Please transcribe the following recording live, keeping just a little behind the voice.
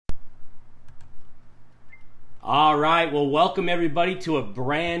All right, well, welcome everybody to a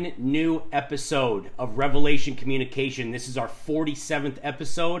brand new episode of Revelation Communication. This is our 47th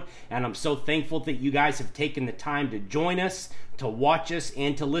episode, and I'm so thankful that you guys have taken the time to join us, to watch us,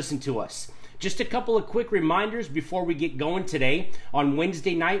 and to listen to us. Just a couple of quick reminders before we get going today. On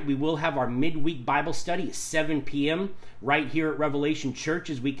Wednesday night, we will have our midweek Bible study at 7 p.m. right here at Revelation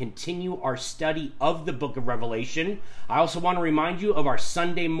Church as we continue our study of the book of Revelation. I also want to remind you of our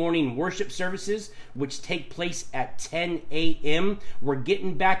Sunday morning worship services, which take place at 10 a.m. We're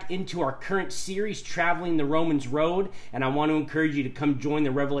getting back into our current series, Traveling the Romans Road, and I want to encourage you to come join the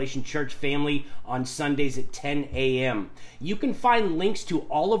Revelation Church family on Sundays at 10 a.m. You can find links to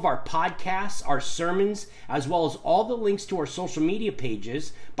all of our podcasts, our sermons, as well as all the links to our social media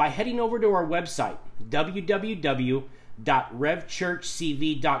pages by heading over to our website,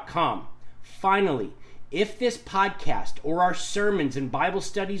 www.revchurchcv.com. Finally, if this podcast or our sermons and Bible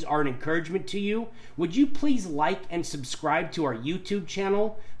studies are an encouragement to you, would you please like and subscribe to our YouTube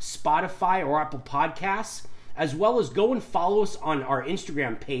channel, Spotify, or Apple Podcasts, as well as go and follow us on our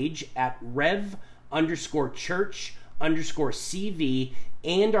Instagram page at rev_church_CV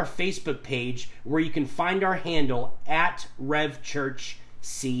and our Facebook page where you can find our handle at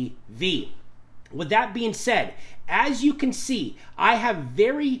RevChurchCV. With that being said, as you can see, I have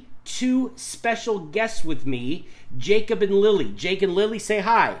two special guests with me, Jacob and Lily. Jake and Lily, say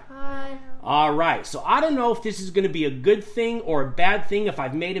hi. Hi. All right, so I don't know if this is going to be a good thing or a bad thing, if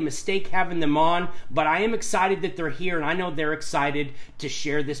I've made a mistake having them on, but I am excited that they're here, and I know they're excited to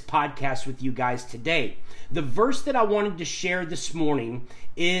share this podcast with you guys today. The verse that I wanted to share this morning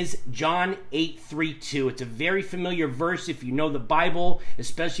is John 8:32. It's a very familiar verse if you know the Bible,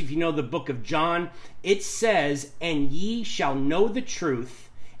 especially if you know the book of John. It says, "And ye shall know the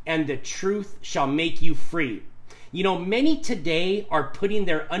truth, and the truth shall make you free." You know, many today are putting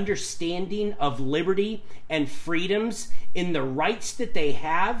their understanding of liberty and freedoms in the rights that they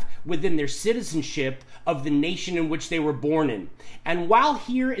have within their citizenship of the nation in which they were born in. And while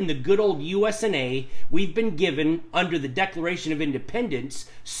here in the good old US&A, we've been given, under the Declaration of Independence,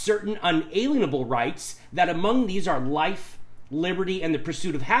 certain unalienable rights, that among these are life, liberty, and the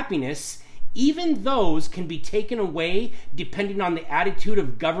pursuit of happiness, even those can be taken away depending on the attitude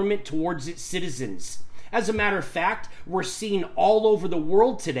of government towards its citizens. As a matter of fact, we're seeing all over the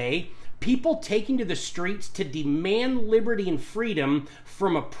world today people taking to the streets to demand liberty and freedom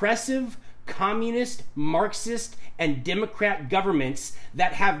from oppressive, communist, Marxist, and Democrat governments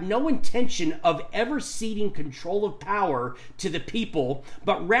that have no intention of ever ceding control of power to the people,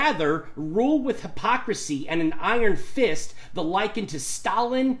 but rather rule with hypocrisy and an iron fist, the like unto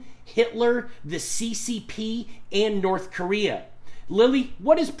Stalin, Hitler, the CCP, and North Korea. Lily,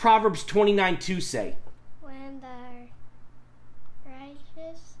 what does Proverbs 29:2 say? When the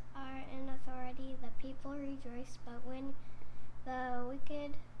righteous are in authority, the people rejoice, but when the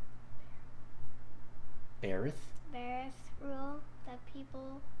wicked beareth rule, the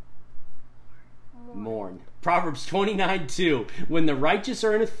people mourn. Proverbs 29:2. When the righteous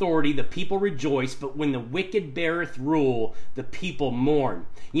are in authority, the people rejoice, but when the wicked beareth rule, the people mourn.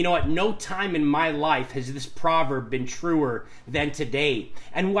 You know, at no time in my life has this proverb been truer than today.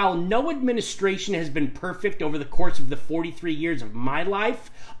 And while no administration has been perfect over the course of the 43 years of my life,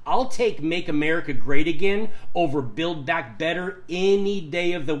 I'll take Make America Great Again over Build Back Better any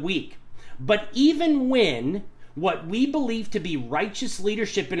day of the week. But even when what we believe to be righteous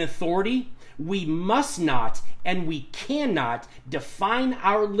leadership and authority, we must not and we cannot define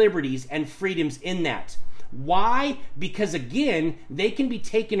our liberties and freedoms in that. Why? Because again, they can be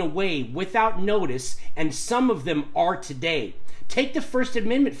taken away without notice, and some of them are today. Take the First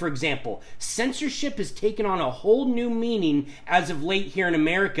Amendment, for example. Censorship has taken on a whole new meaning as of late here in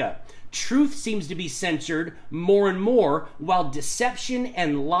America. Truth seems to be censored more and more, while deception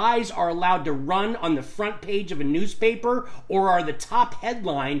and lies are allowed to run on the front page of a newspaper or are the top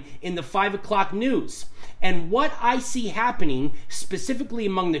headline in the 5 o'clock news. And what I see happening, specifically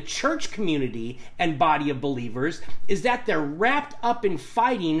among the church community and body of believers, is that they're wrapped up in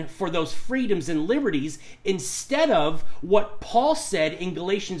fighting for those freedoms and liberties instead of what Paul said in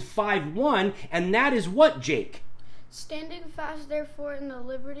Galatians 5:1, and that is what, Jake? Standing fast, therefore, in the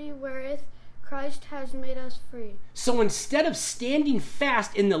liberty wherewith Christ has made us free. So instead of standing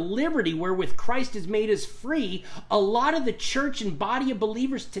fast in the liberty wherewith Christ has made us free, a lot of the church and body of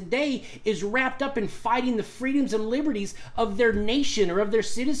believers today is wrapped up in fighting the freedoms and liberties of their nation or of their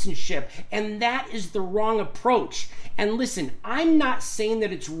citizenship. And that is the wrong approach. And listen, I'm not saying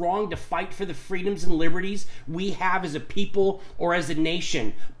that it's wrong to fight for the freedoms and liberties we have as a people or as a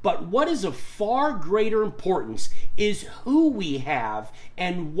nation. But what is of far greater importance is who we have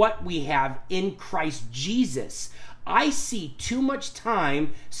and what we have in in Christ Jesus. I see too much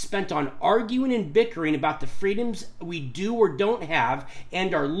time spent on arguing and bickering about the freedoms we do or don't have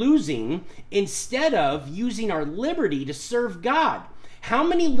and are losing, instead of using our liberty to serve God. How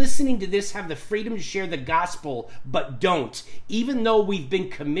many listening to this have the freedom to share the gospel but don't, even though we've been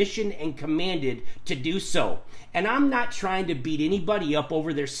commissioned and commanded to do so? And I'm not trying to beat anybody up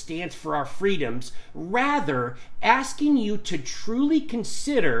over their stance for our freedoms, rather asking you to truly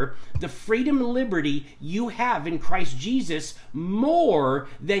consider the freedom and liberty you have in Christ Jesus more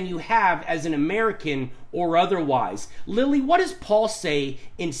than you have as an American or otherwise. Lily, what does Paul say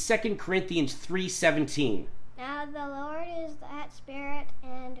in 2 Corinthians 3:17? Now the Lord is that Spirit,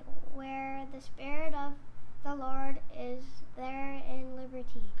 and where the Spirit of the Lord is, there in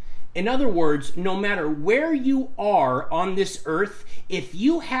liberty. In other words, no matter where you are on this earth, if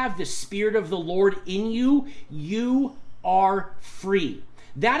you have the Spirit of the Lord in you, you are free.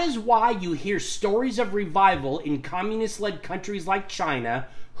 That is why you hear stories of revival in communist-led countries like China,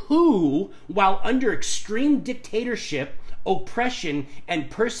 who, while under extreme dictatorship, oppression, and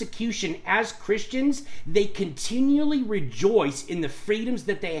persecution as Christians, they continually rejoice in the freedoms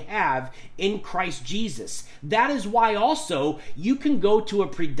that they have in Christ Jesus. That is why also you can go to a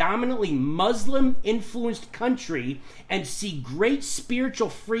predominantly Muslim-influenced country and see great spiritual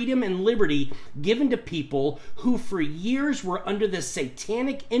freedom and liberty given to people who for years were under the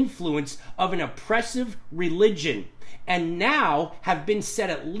satanic influence of an oppressive religion, and now have been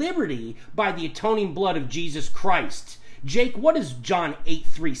set at liberty by the atoning blood of Jesus Christ. Jake, what does John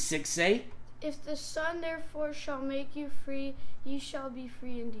 8:3-6 say? If the Son therefore shall make you free, you shall be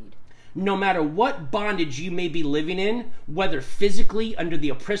free indeed. No matter what bondage you may be living in, whether physically under the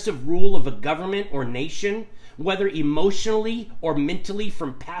oppressive rule of a government or nation, whether emotionally or mentally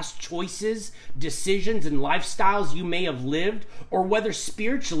from past choices, decisions, and lifestyles you may have lived, or whether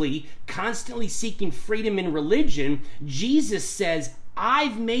spiritually constantly seeking freedom in religion, Jesus says,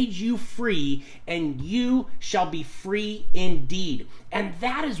 I've made you free, and you shall be free indeed. And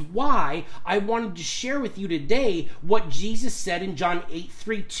that is why I wanted to share with you today what Jesus said in John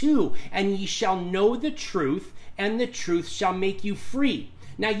 8:3-2, and ye shall know the truth, and the truth shall make you free.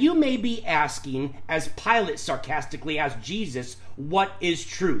 Now you may be asking, as Pilate sarcastically asked Jesus, what is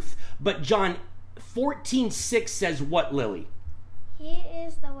truth? But John 14:6 says what, Lily? He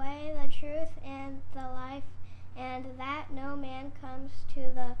is the way, the truth, and the life, and that no man comes to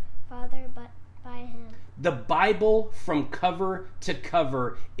the Father but by him. The Bible from cover to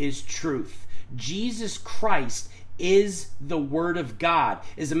cover is truth. Jesus Christ is the Word of God.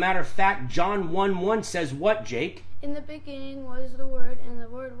 As a matter of fact, John 1:1 says what, Jake? In the beginning was the Word, and the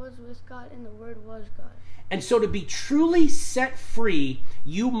Word was with God, and the Word was God. And so to be truly set free,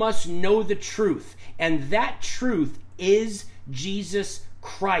 you must know the truth. And that truth is Jesus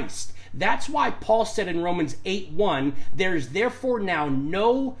Christ. That's why Paul said in Romans 8:1, there is therefore now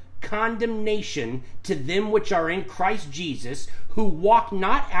no condemnation to them which are in Christ Jesus, who walk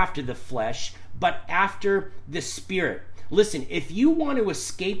not after the flesh, but after the Spirit. Listen, if you want to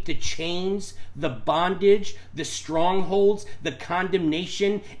escape the chains, the bondage, the strongholds, the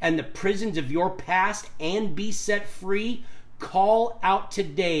condemnation, and the prisons of your past and be set free, call out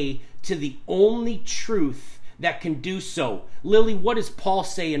today to the only truth that can do so. Lily, what does Paul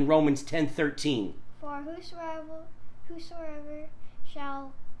say in Romans 10:13? For whosoever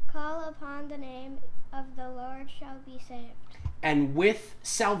shall call upon the name of the Lord shall be saved. And with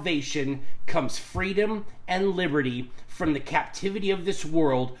salvation comes freedom and liberty from the captivity of this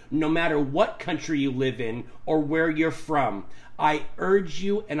world, no matter what country you live in or where you're from. I urge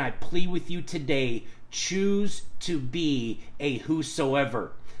you and I plead with you today, choose to be a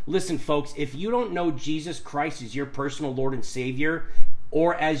whosoever. Listen, folks, if you don't know Jesus Christ as your personal Lord and Savior,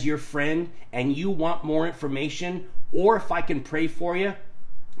 or as your friend, and you want more information, or if I can pray for you,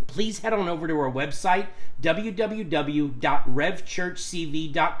 please head on over to our website,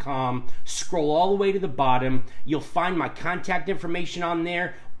 www.revchurchcv.com. Scroll all the way to the bottom. You'll find my contact information on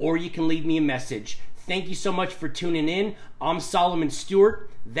there, or you can leave me a message. Thank you so much for tuning in. I'm Solomon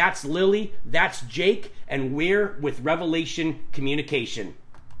Stewart. That's Lily. That's Jake. And we're with Revelation Communication.